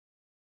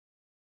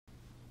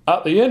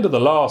At the end of the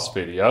last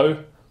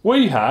video,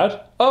 we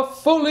had a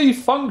fully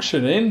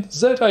functioning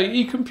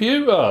Z80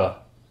 computer.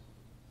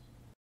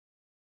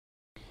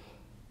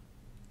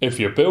 If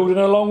you're building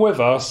along with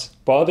us,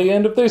 by the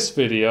end of this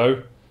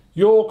video,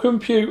 your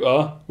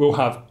computer will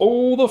have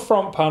all the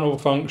front panel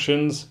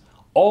functions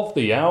of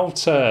the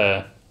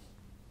Altair.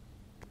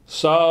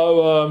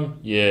 So,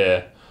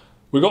 yeah,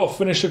 we got to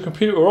finish the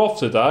computer off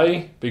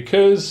today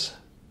because,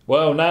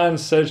 well, Nan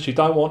said she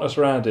don't want us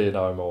around here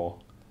no more.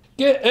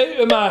 Get out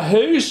of my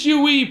house,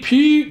 you wee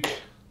puke!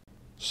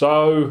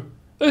 So,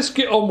 let's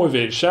get on with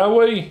it, shall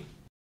we?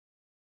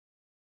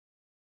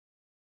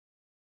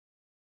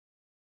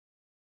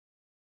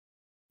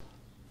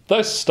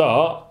 Let's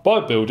start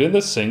by building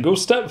the single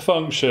step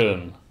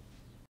function.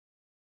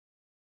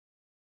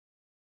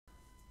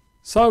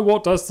 So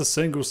what does the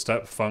single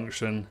step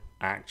function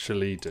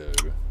actually do?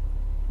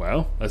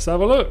 Well, let's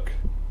have a look.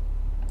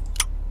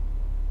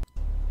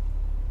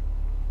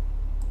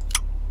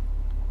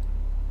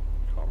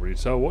 Can't really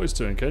tell what it's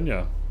doing, can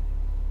you?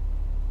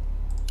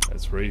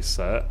 Let's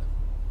reset.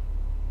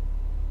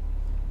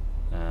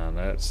 And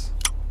let's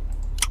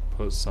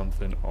put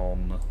something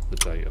on the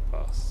data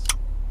bus.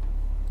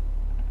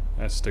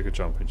 Let's stick a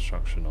jump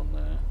instruction on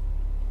there.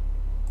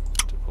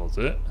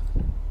 Deposit.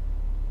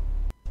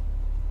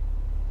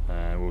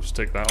 And we'll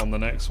stick that on the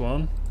next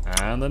one.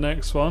 And the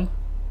next one.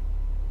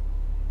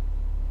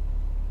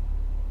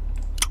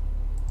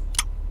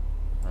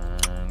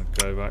 And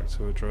go back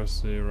to address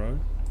 0.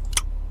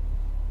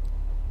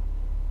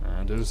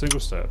 And do the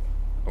single step.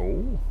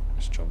 Oh,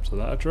 let's jump to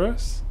that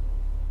address.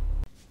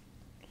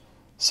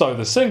 So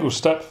the single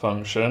step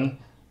function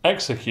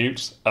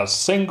executes a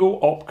single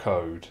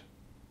opcode.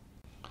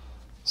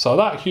 So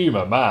that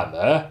human man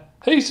there,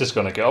 he's just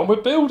going to get on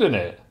with building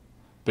it.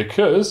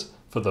 Because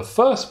for the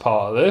first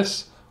part of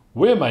this,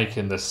 we're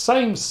making the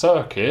same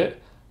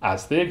circuit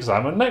as the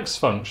examine next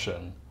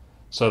function.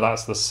 So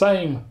that's the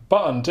same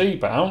button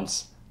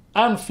debounce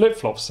and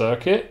flip-flop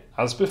circuit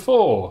as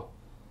before.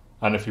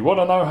 And if you want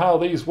to know how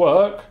these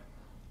work,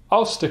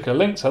 I'll stick a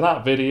link to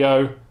that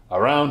video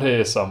around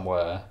here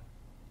somewhere.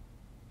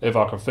 If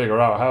I can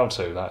figure out how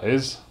to, that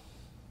is.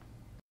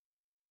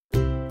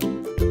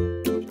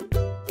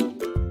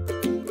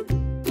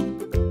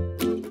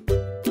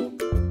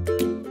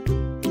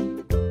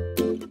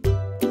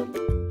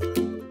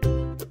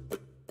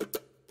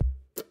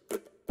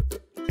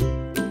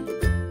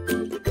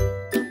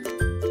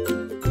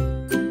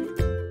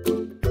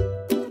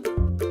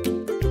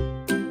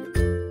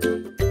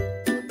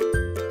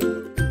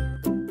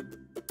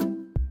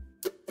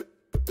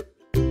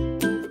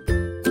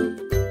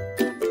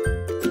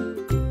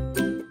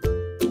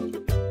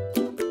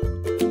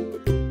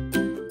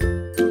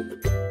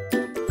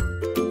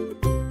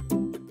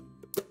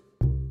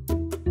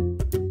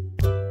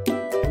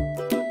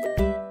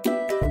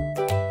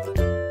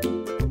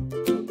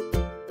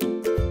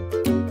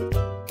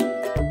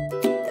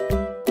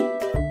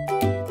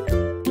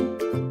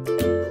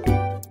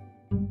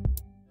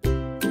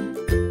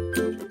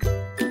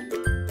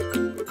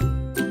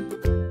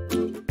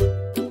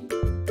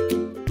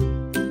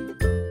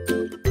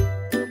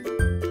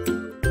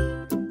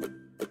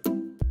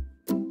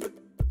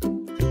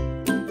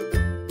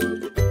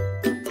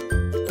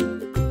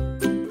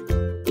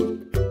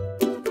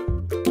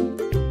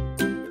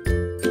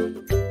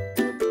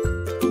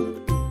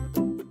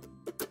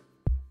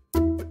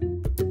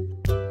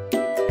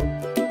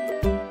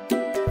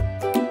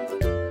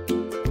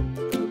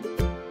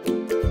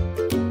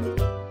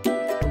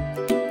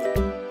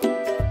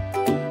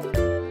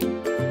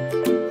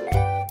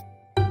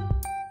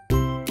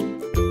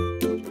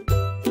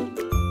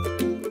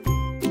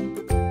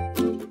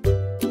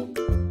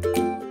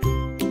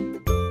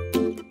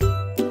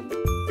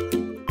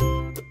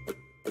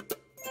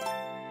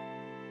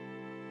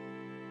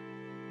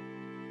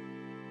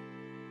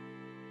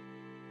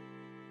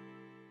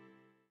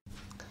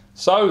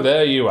 So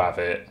there you have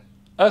it,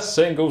 a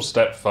single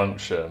step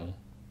function.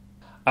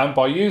 And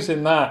by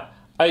using that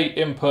 8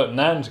 input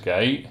NAND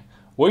gate,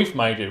 we've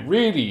made it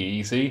really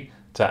easy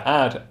to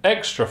add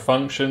extra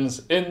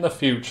functions in the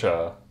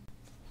future.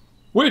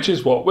 Which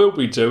is what we'll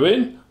be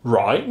doing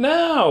right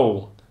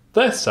now.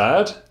 Let's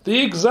add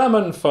the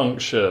examine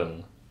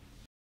function.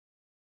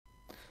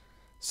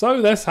 So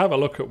let's have a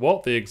look at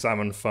what the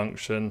examine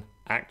function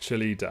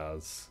actually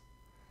does.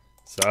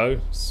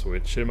 So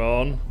switch him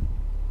on.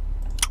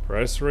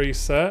 Press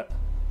reset,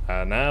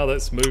 and now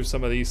let's move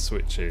some of these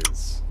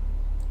switches.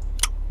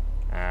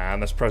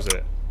 And let's press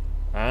it.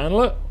 And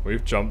look,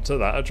 we've jumped to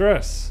that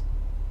address.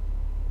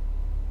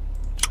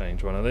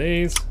 Change one of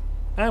these,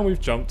 and we've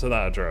jumped to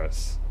that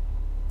address.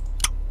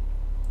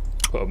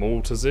 Put them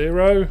all to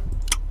 0,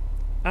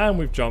 and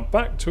we've jumped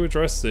back to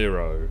address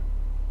 0.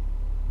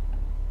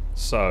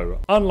 So,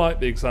 unlike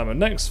the examine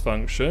next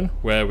function,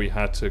 where we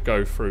had to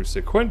go through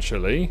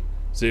sequentially,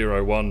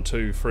 0, 1,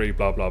 2, 3,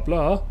 blah blah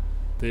blah,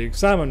 the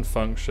examine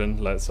function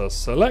lets us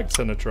select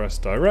an address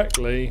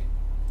directly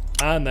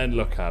and then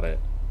look at it.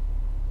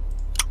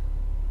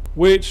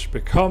 Which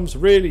becomes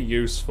really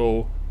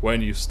useful when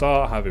you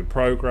start having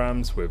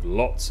programs with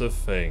lots of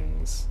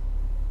things.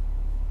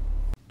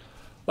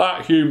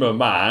 That human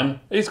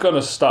man is going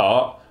to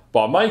start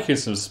by making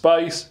some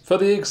space for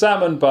the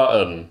examine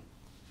button.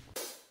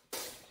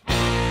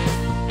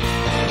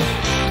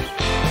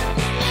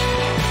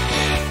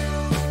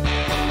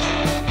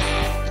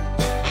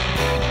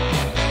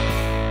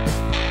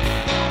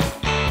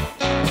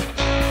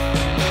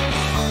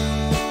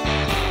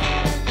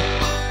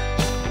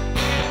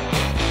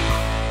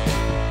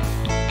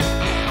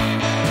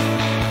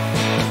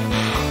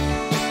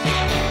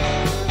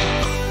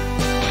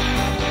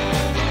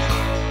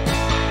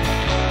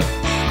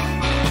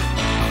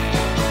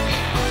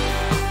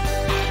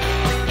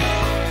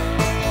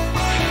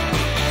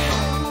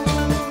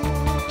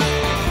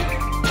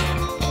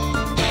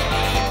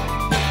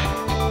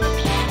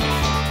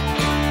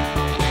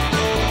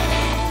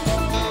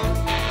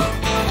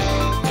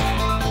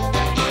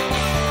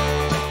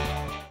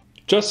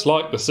 Just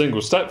like the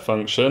single step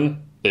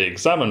function, the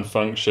examine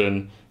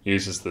function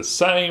uses the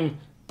same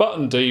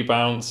button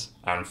debounce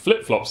and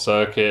flip-flop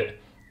circuit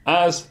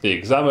as the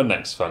examine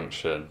next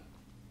function.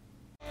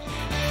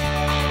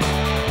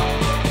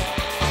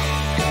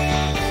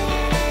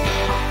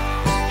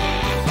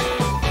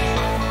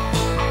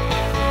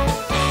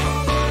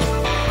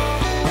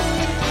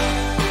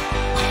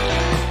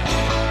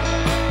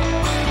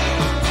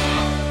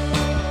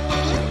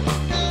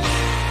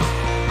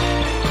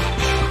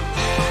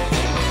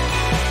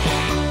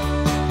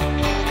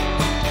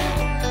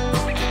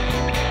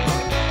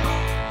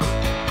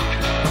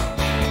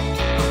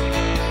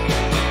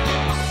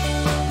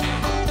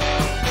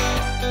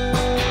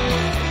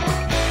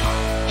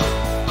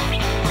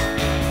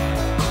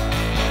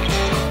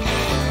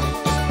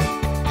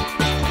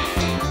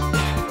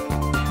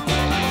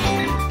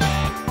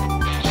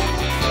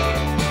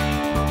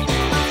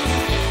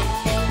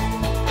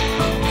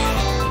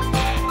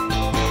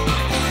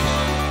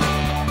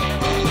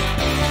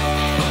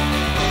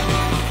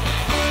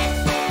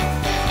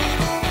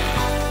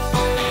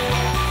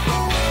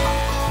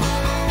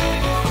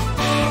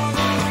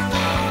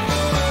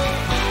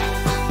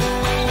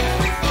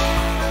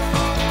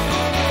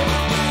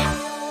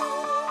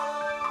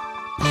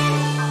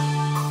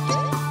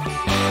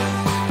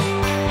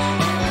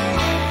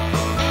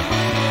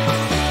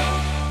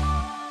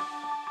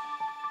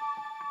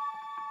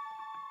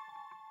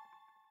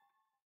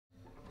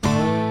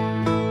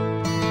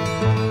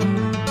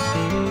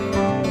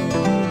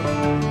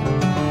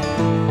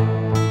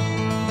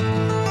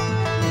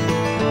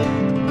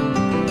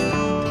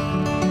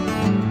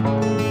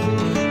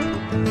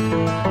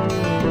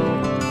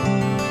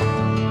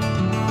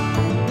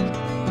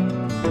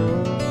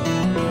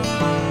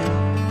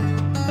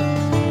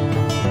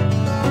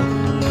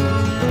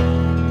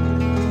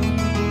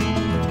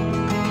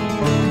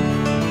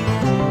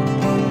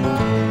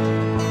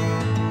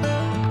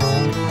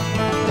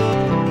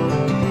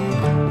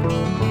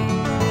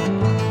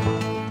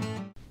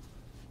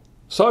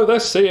 So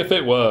let's see if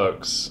it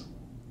works.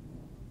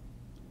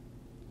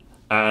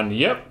 And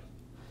yep,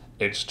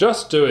 it's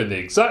just doing the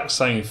exact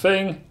same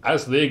thing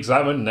as the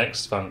examine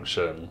next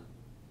function.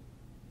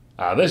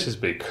 And this is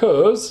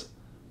because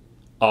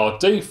our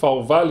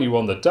default value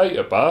on the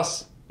data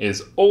bus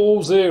is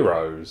all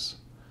zeros,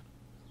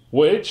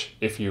 which,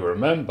 if you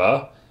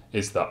remember,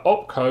 is the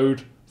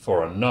opcode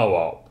for a no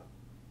op.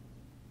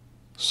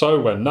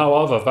 So when no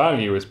other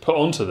value is put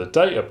onto the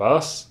data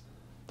bus,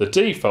 the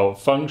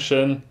default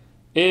function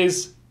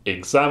is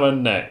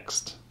examine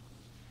next.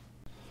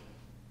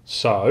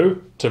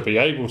 So, to be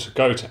able to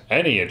go to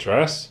any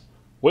address,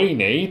 we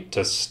need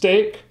to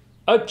stick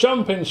a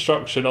jump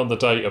instruction on the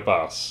data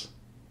bus.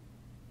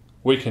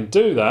 We can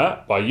do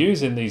that by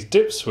using these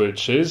dip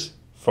switches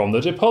from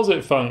the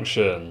deposit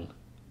function.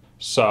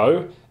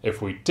 So,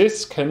 if we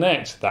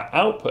disconnect the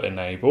output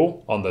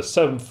enable on the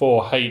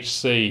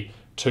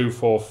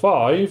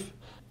 74HC245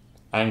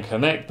 and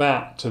connect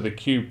that to the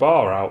Q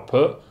bar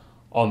output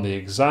on the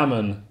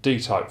examine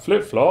D-type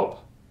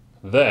flip-flop,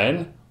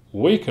 then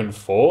we can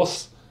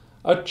force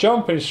a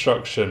jump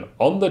instruction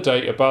on the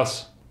data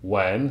bus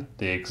when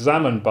the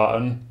examine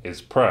button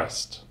is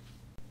pressed.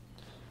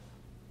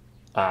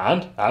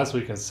 And as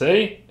we can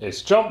see,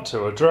 it's jumped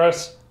to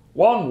address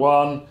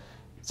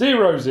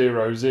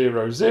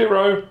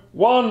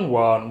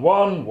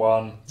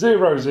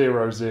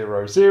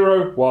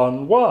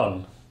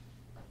 11001111000011.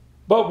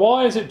 But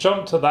why has it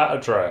jumped to that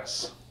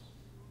address?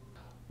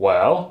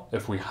 Well,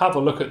 if we have a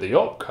look at the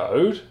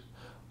opcode,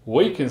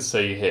 we can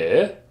see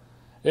here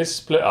it's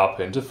split up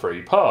into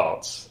three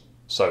parts.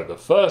 So the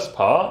first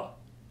part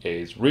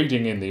is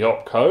reading in the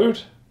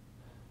opcode,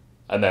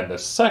 and then the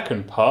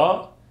second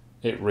part,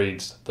 it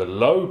reads the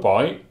low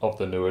byte of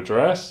the new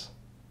address,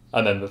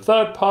 and then the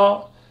third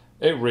part,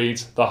 it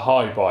reads the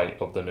high byte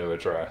of the new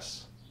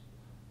address.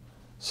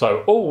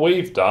 So all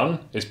we've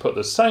done is put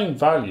the same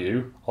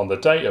value on the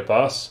data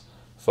bus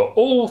for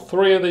all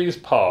three of these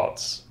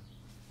parts.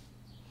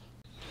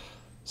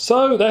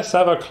 So let's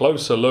have a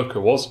closer look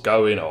at what's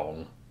going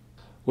on.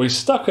 We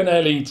stuck an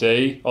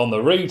LED on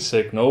the read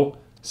signal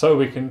so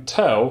we can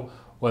tell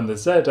when the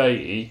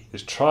Z80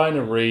 is trying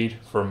to read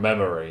from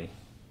memory.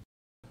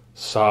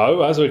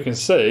 So, as we can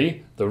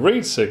see, the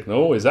read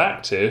signal is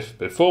active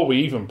before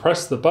we even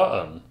press the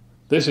button.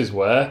 This is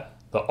where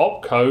the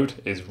opcode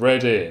is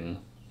read in.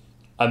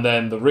 And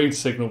then the read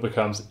signal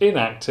becomes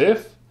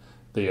inactive,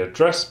 the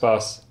address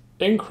bus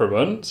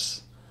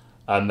increments,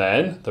 and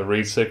then the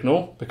read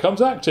signal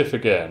becomes active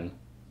again.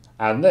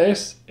 And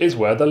this is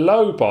where the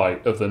low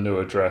byte of the new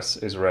address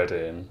is read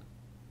in.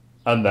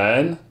 And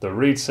then the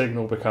read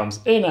signal becomes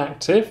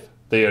inactive,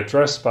 the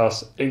address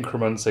bus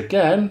increments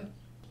again,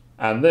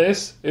 and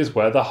this is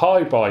where the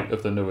high byte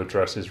of the new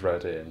address is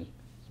read in.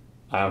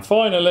 And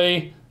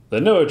finally,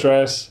 the new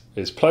address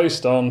is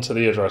placed onto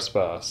the address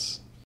bus.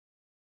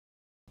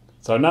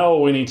 So now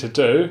all we need to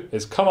do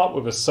is come up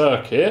with a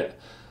circuit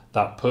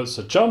that puts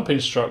a jump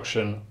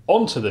instruction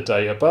onto the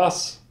data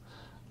bus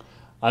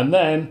and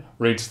then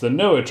reads the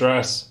new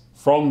address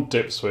from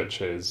dip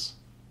switches.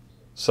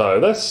 So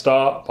let's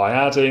start by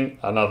adding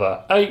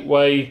another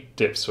 8-way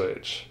dip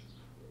switch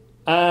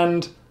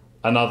and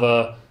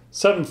another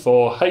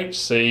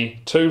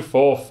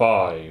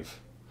 74HC245,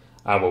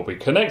 and we'll be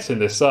connecting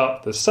this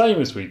up the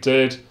same as we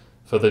did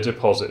for the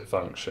deposit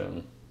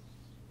function.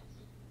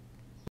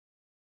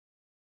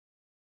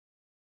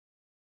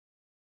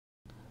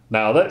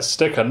 Now let's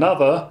stick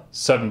another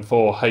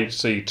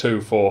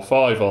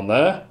 74HC245 on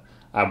there,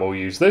 and we'll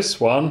use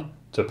this one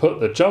to put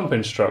the jump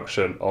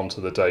instruction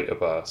onto the data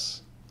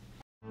bus.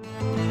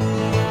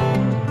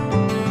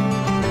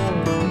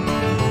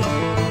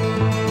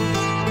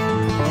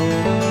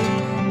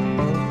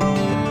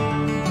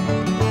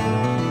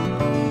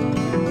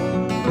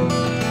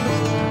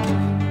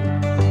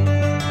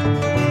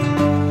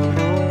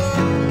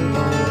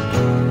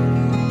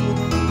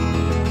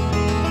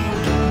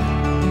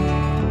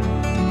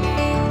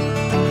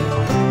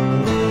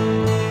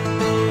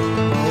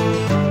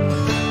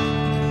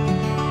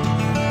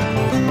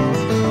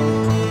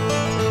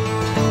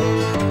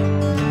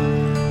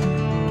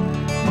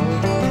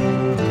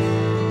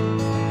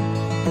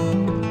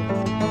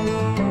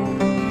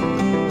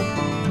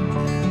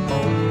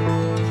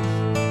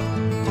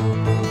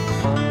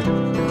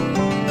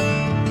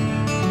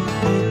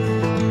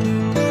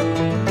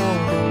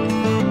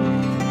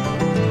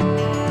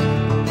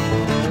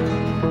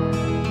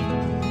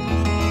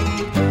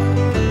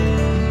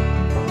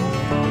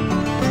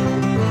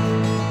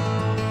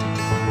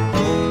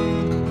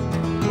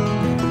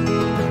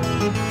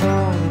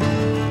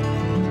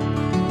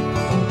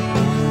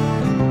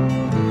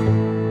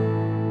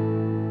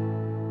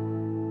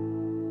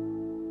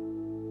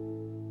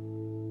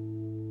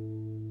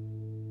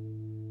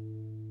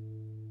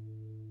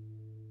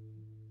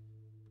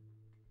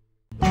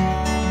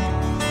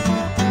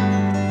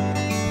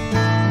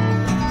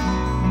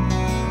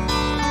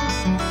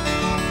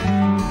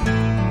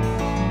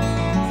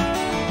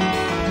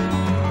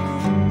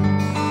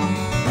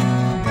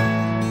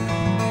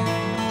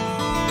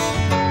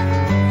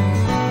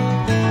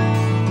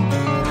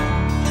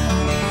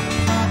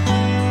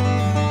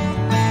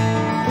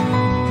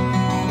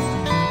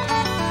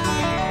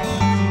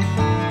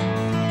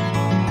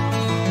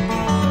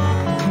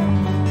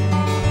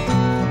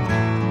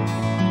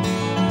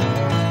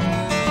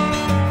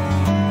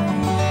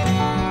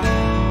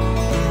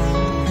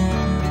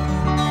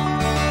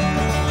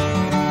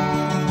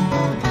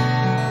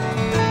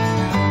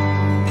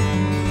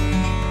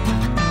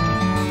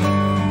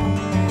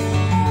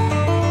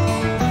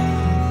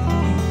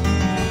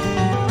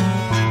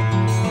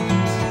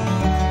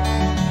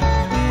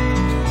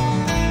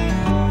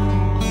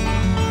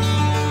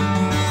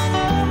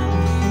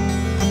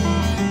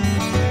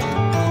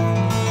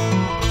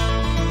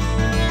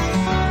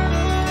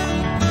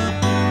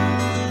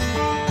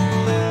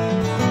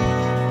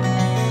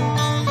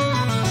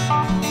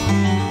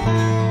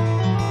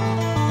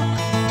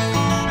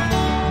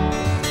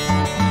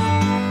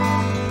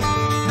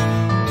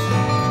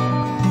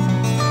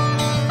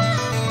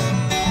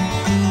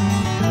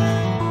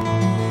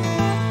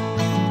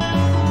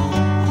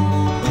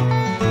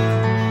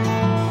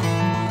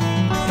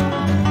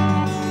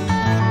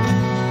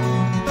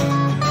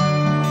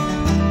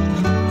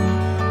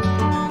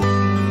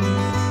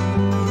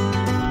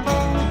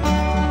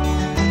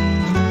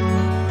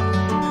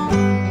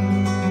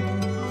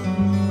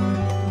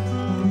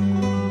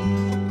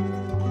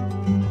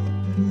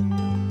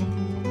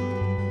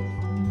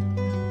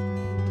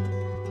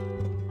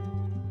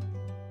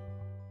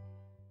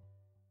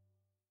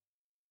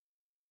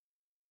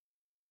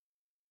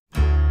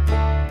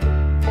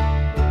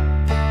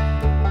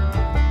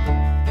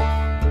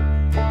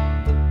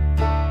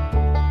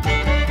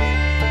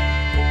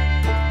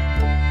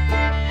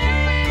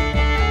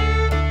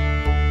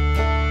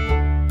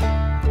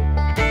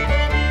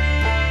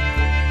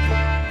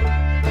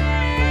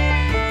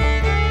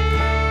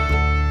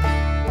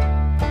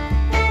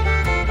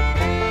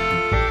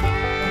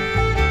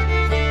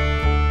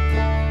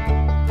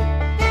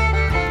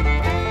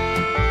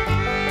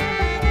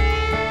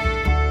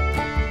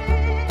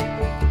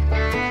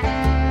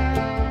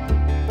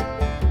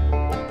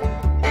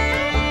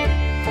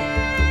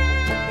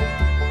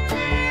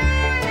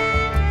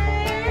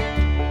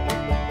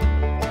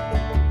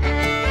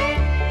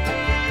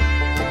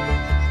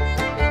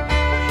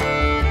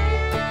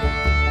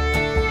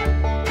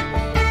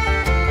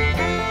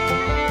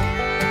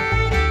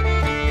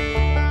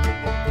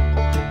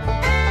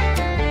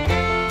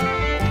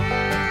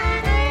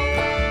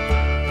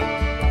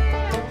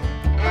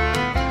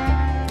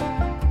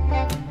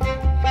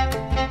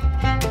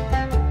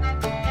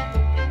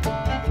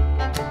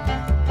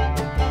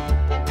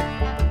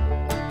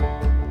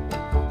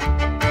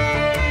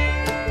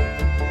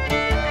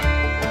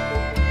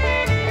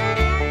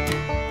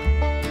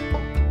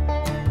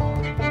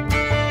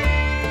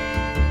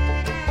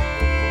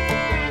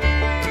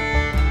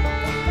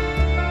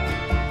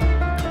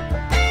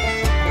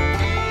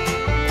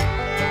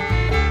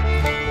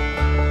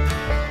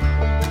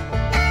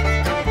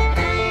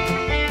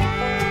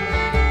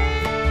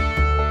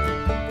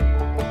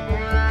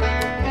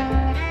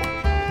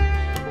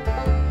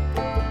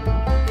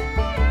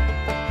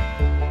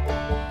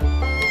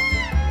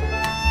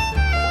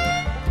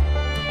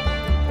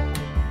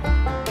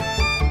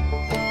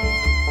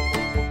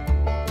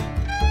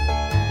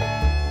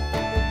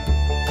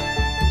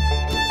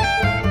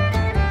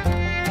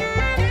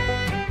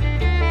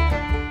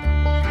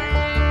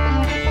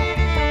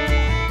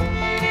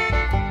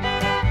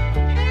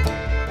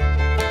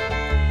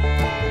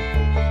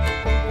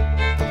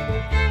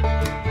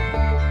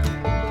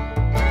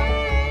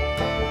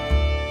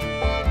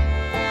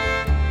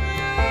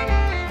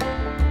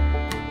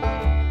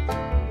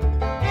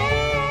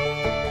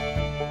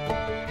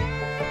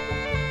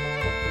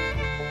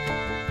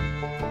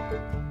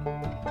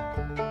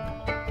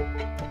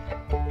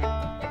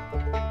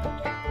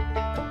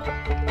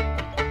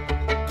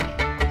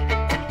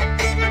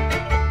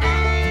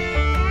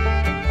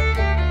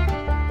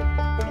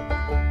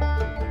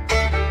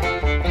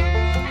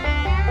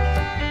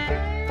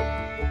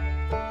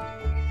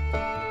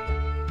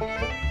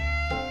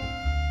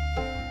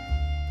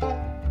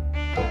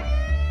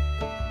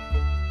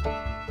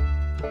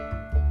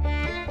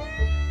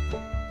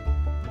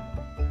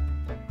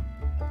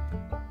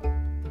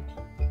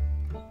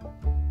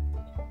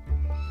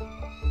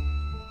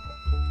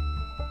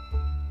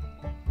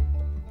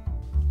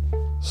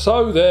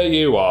 So there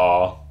you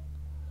are.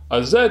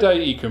 A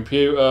Z80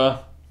 computer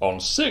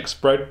on 6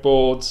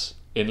 breadboards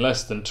in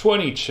less than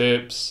 20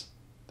 chips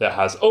that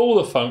has all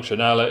the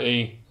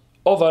functionality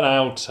of an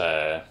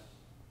Altair.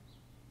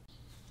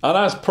 And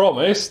as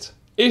promised,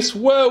 it's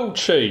well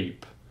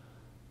cheap.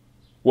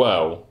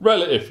 Well,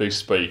 relatively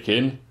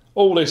speaking,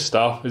 all this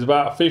stuff is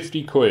about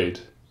 50 quid,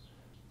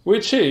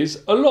 which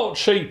is a lot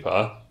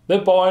cheaper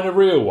than buying a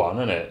real one,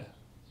 isn't it?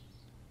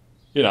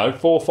 You know,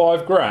 4 or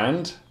 5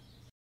 grand.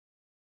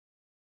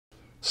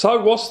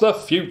 So what's the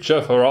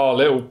future for our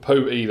little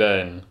pooty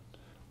then?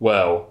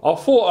 Well, I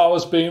thought I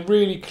was being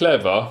really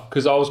clever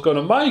because I was going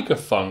to make a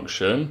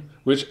function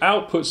which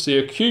outputs the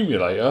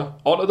accumulator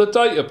onto the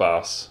data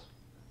bus.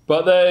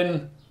 But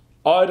then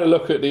I had a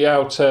look at the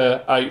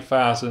Altair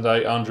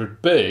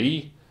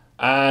 8800B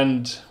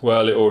and,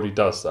 well, it already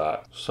does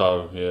that.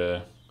 So,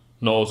 yeah,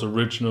 not as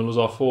original as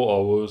I thought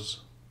I was.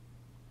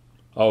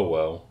 Oh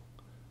well.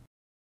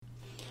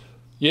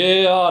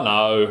 Yeah, I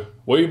know,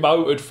 we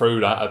motored through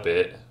that a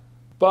bit.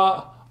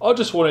 But I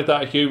just wanted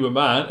that human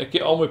man to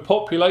get on with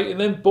populating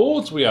them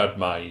boards we had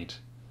made.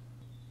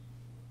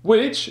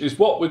 Which is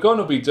what we're going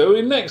to be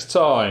doing next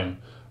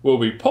time. We'll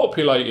be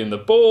populating the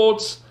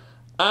boards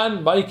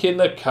and making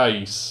the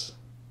case.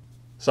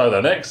 So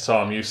the next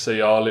time you see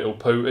our little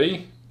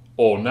pooty,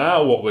 or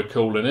now what we're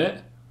calling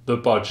it, the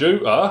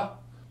budguter,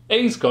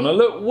 he's going to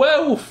look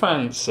well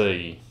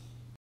fancy.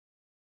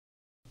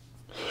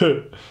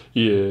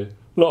 Yeah,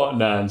 like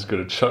Nan's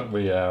going to chuck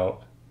me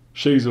out.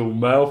 She's all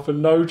mouth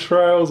and no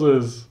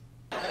trousers.